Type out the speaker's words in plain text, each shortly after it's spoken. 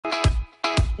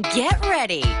Get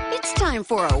ready. It's time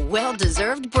for a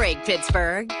well-deserved break,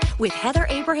 Pittsburgh, with Heather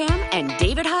Abraham and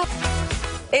David Huff.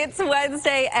 It's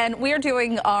Wednesday, and we're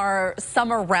doing our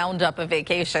summer roundout of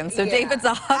vacations. So David's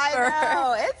off I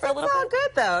know. It's all good,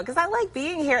 though, because I like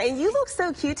being here. And you look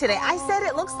so cute today. I said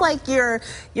it looks like you're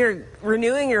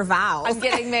renewing your vows. I'm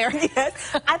getting married.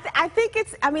 Yes. I think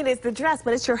it's the dress,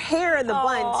 but it's your hair and the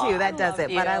bun, too. That does it.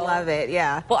 But I love it,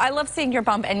 yeah. Well, I love seeing your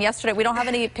bump. And yesterday, we don't have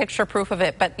any picture proof of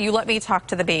it, but you let me talk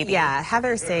to the baby. Yeah,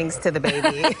 Heather sings to the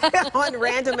baby on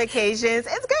random occasions.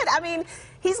 It's good. I mean,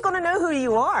 he's going to know who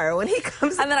you are when he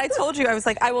comes. And then I told you, I was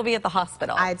like, I will be at the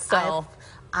hospital.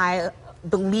 I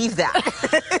believe that.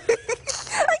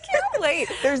 I can't wait.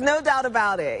 There's no doubt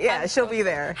about it. Yeah, she'll be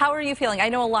there. How are you feeling? I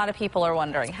know a lot of people are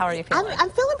wondering. How are you feeling?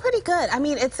 I'm feeling pretty good. I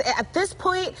mean, it's at this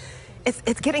point,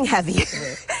 it's getting heavy.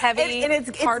 Heavy. And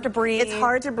it's hard to breathe. It's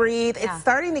hard to breathe. Yeah. It's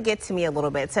starting to get to me a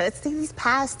little bit. So it's this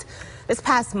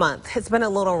past month, it's been a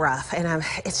little rough, and I'm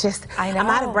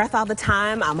out of breath all the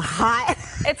time. I'm hot.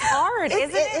 It's hard,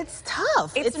 isn't it? It's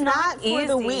tough. It's not easy. for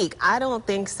the weak. I don't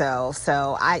think so.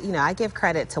 So I give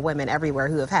credit to women everywhere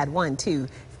who have had 1, 2,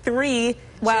 3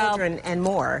 children and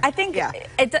more. I think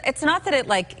it's not that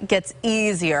it gets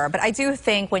easier, but I do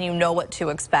think when you know what to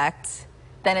expect,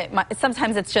 then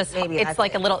sometimes it's just it's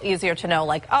like a little easier to know,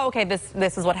 like, oh, okay,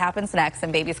 this is what happens next,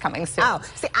 and baby's coming soon. Oh,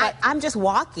 see, I'm just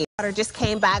walking. I just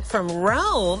came back from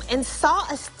Rome and saw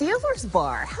a Steelers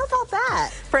bar. How about that?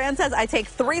 Fran says, I take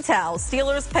 3 towels,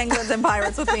 Steelers, Penguins, and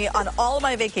Pirates with me on all of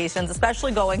my vacations,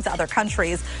 especially going to other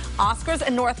countries. Oscars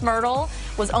in North Myrtle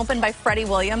was opened by Freddie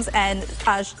Williams, and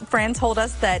Fran told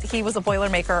us that he was a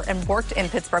Boilermaker and worked in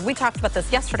Pittsburgh. We talked about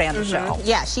this yesterday on the show.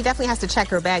 Yeah, she definitely has to check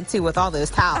her bag, too, with all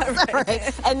those towels.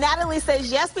 Right. And Natalie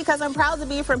says, yes, because I'm proud to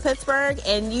be from Pittsburgh,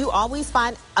 and you always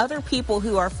find other people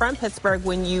who are from Pittsburgh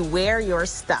when you wear your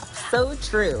stuff. So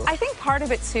true. I think part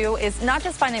of it, too, is not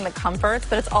just finding the comforts,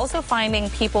 but it's also finding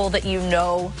people that you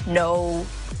know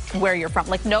where you're from,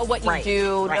 like know what you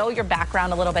do, know your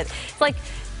background a little bit.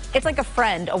 It's like a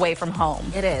friend away from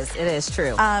home. It is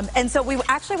true. And so we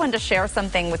actually wanted to share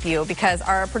something with you because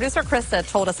our producer Krista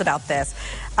told us about this.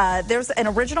 There's an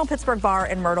original Pittsburgh bar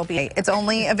in Myrtle Beach. It's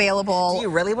only available. Do you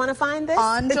really want to find this?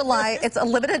 On July. It's a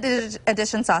limited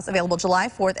edition sauce available July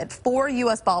 4th at 4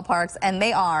 U.S. ballparks, and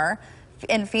they are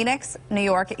in Phoenix, New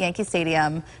York at Yankee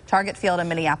Stadium, Target Field in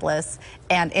Minneapolis,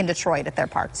 and in Detroit at their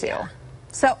park too. Yeah.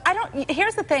 So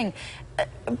here's the thing,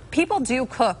 people do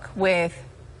cook with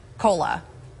cola,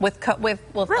 with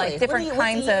like different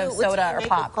kinds of soda or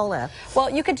pop. Cola?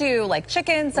 Well, you could do like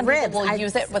chicken. Some people will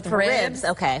use it with ribs.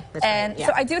 Okay. And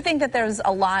so I do think that there's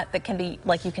a lot that can be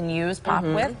you can use pop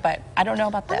with, but I don't know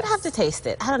about this. I would have to taste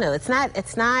it. I don't know.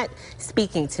 It's not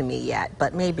speaking to me yet,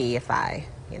 but maybe if I,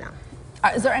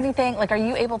 Is there anything, are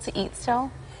you able to eat still?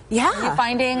 Yeah.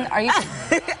 Are you?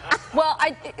 Well,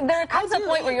 there comes a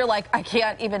point where you're like, I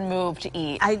can't even move to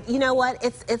eat. You know what?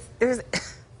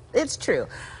 It's true.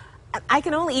 I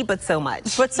can only eat but so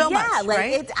much. But so much,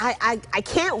 right? I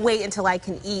can't wait until I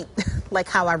can eat like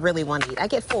how I really want to eat. I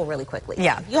get full really quickly.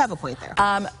 Yeah. You have a point there.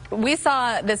 We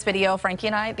saw this video, Frankie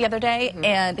and I, the other day,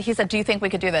 and he said, do you think we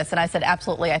could do this? And I said,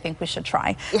 absolutely, I think we should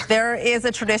try. Yeah. There is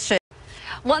a tradition.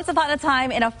 Once upon a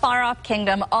time, in a far-off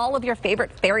kingdom, all of your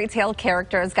favorite fairy tale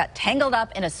characters got tangled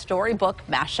up in a storybook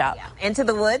mashup. Yeah. Into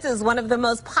the Woods is one of the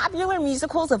most popular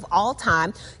musicals of all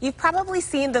time. You've probably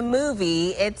seen the movie.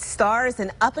 It stars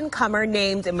an up-and-comer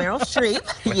named Meryl Streep.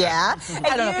 Yeah.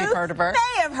 I don't know if you've heard of her.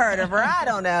 May have heard of her. I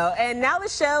don't know. And now the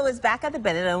show is back at the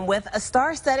Benedum with a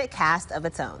star-studded cast of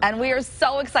its own. And we are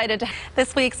so excited.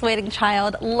 This week's waiting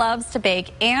child loves to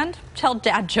bake and tell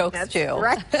dad jokes, too.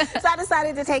 Right. So I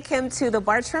decided to take him to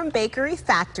the Bartram Bakery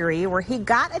Factory, where he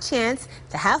got a chance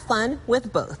to have fun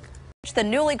with both. The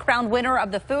newly crowned winner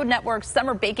of the Food Network's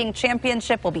Summer Baking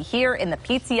Championship will be here in the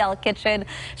PTL kitchen.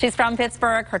 She's from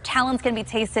Pittsburgh. Her talents can be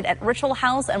tasted at Ritual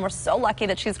House, and we're so lucky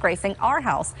that she's gracing our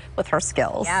house with her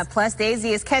skills. Yeah, plus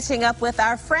Daisy is catching up with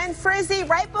our friend Frizzy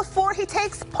right before he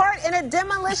takes part in a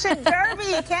demolition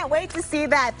derby. Can't wait to see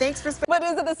that. Thanks for But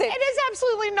is it the same? It is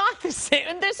absolutely not the same.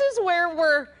 And this is where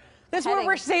we're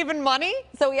saving money.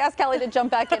 So we asked Kelly to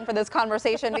jump back in for this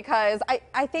conversation because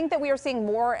I think that we are seeing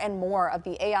more and more of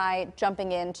the AI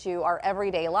jumping into our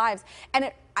everyday lives.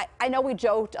 And I know we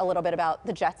joked a little bit about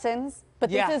the Jetsons, but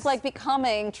this is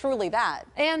becoming truly that.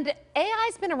 And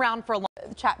AI's been around for a long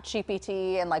time.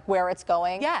 ChatGPT and where it's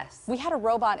going. Yes. We had a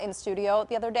robot in studio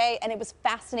the other day, and it was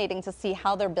fascinating to see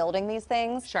how they're building these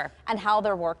things. Sure. And how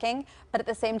they're working. But at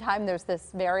the same time, there's this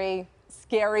very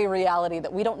scary reality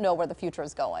that we don't know where the future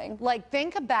is going.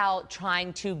 Think about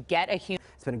trying to get a human.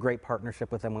 It's been a great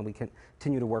partnership with them when we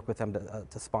continue to work with them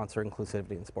to sponsor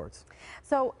inclusivity in sports.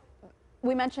 So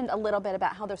We mentioned a little bit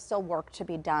about how there's still work to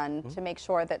be done to make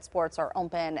sure that sports are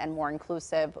open and more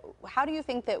inclusive. How do you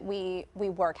think that we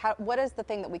work? What is the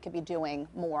thing that we could be doing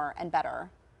more and better?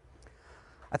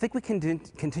 I think we can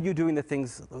continue doing the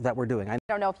things that we're doing. I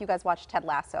don't know if you guys watched Ted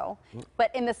Lasso,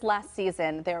 but in this last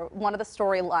season, one of the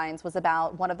storylines was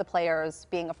about one of the players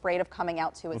being afraid of coming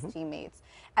out to his teammates.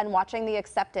 And watching the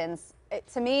acceptance,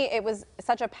 to me, it was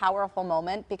such a powerful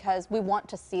moment because we want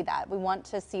to see that. We want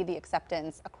to see the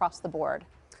acceptance across the board.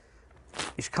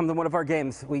 You should come to one of our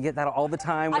games. We get that all the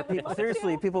time.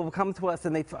 Seriously, people will come to us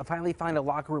and they finally find a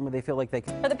locker room where they feel like they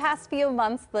can. For the past few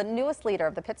months, the newest leader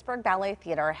of the Pittsburgh Ballet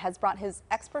Theater has brought his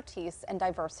expertise and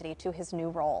diversity to his new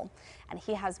role. And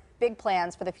he has big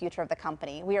plans for the future of the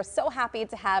company. We are so happy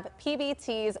to have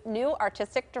PBT's new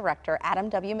artistic director, Adam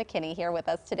W. McKinney, here with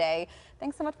us today.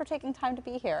 Thanks so much for taking time to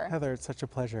be here. Heather, it's such a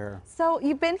pleasure. So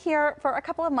you've been here for a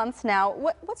couple of months now.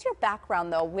 What's your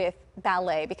background, though, with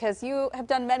ballet? Because you have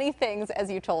done many things,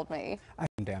 as you told me. I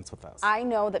can dance with us. I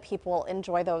know that people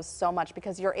enjoy those so much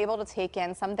because you're able to take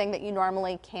in something that you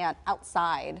normally can't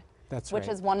outside. That's which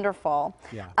right. is wonderful.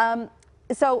 Yeah.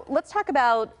 So let's talk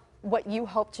about what you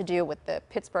hope to do with the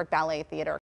Pittsburgh Ballet Theater.